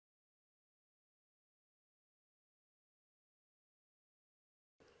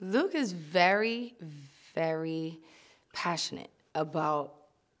Luc is very, very passionate about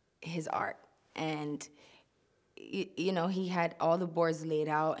his art. And, you know, he had all the boards laid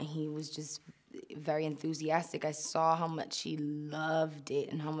out, and he was just very enthusiastic. I saw how much he loved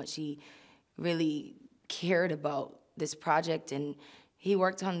it and how much he really cared about this project. And he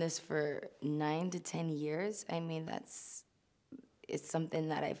worked on this for 9 to 10 years. I mean, it's something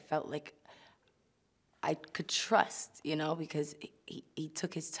that I felt like I could trust, you know, because he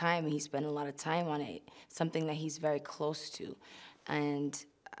took his time and he spent a lot of time on it, something that he's very close to. And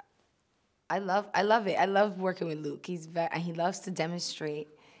I love it. I love working with Luc. He loves to demonstrate.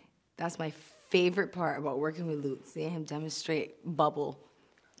 That's my favorite part about working with Luc, seeing him demonstrate bubble.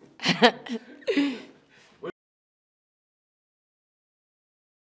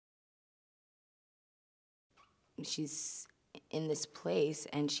 She's in this place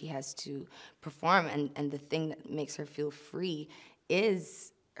and she has to perform, and the thing that makes her feel free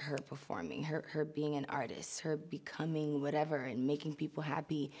is her performing, her being an artist, her becoming whatever and making people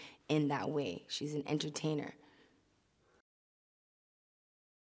happy in that way. She's an entertainer.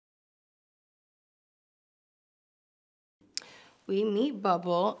 We meet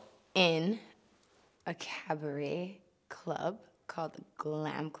Bubble in a cabaret club called the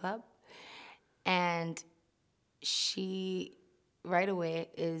Glam Club, and she right away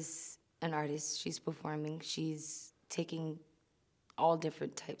is an artist. She's performing. She's taking all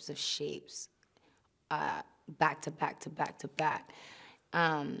different types of shapes, back to back to back to back.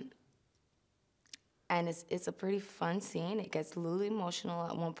 And it's a pretty fun scene. It gets a little emotional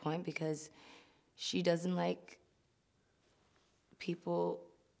at one point because she doesn't like people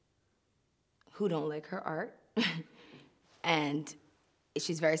who don't like her art. And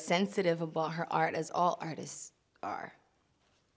she's very sensitive about her art, as all artists are.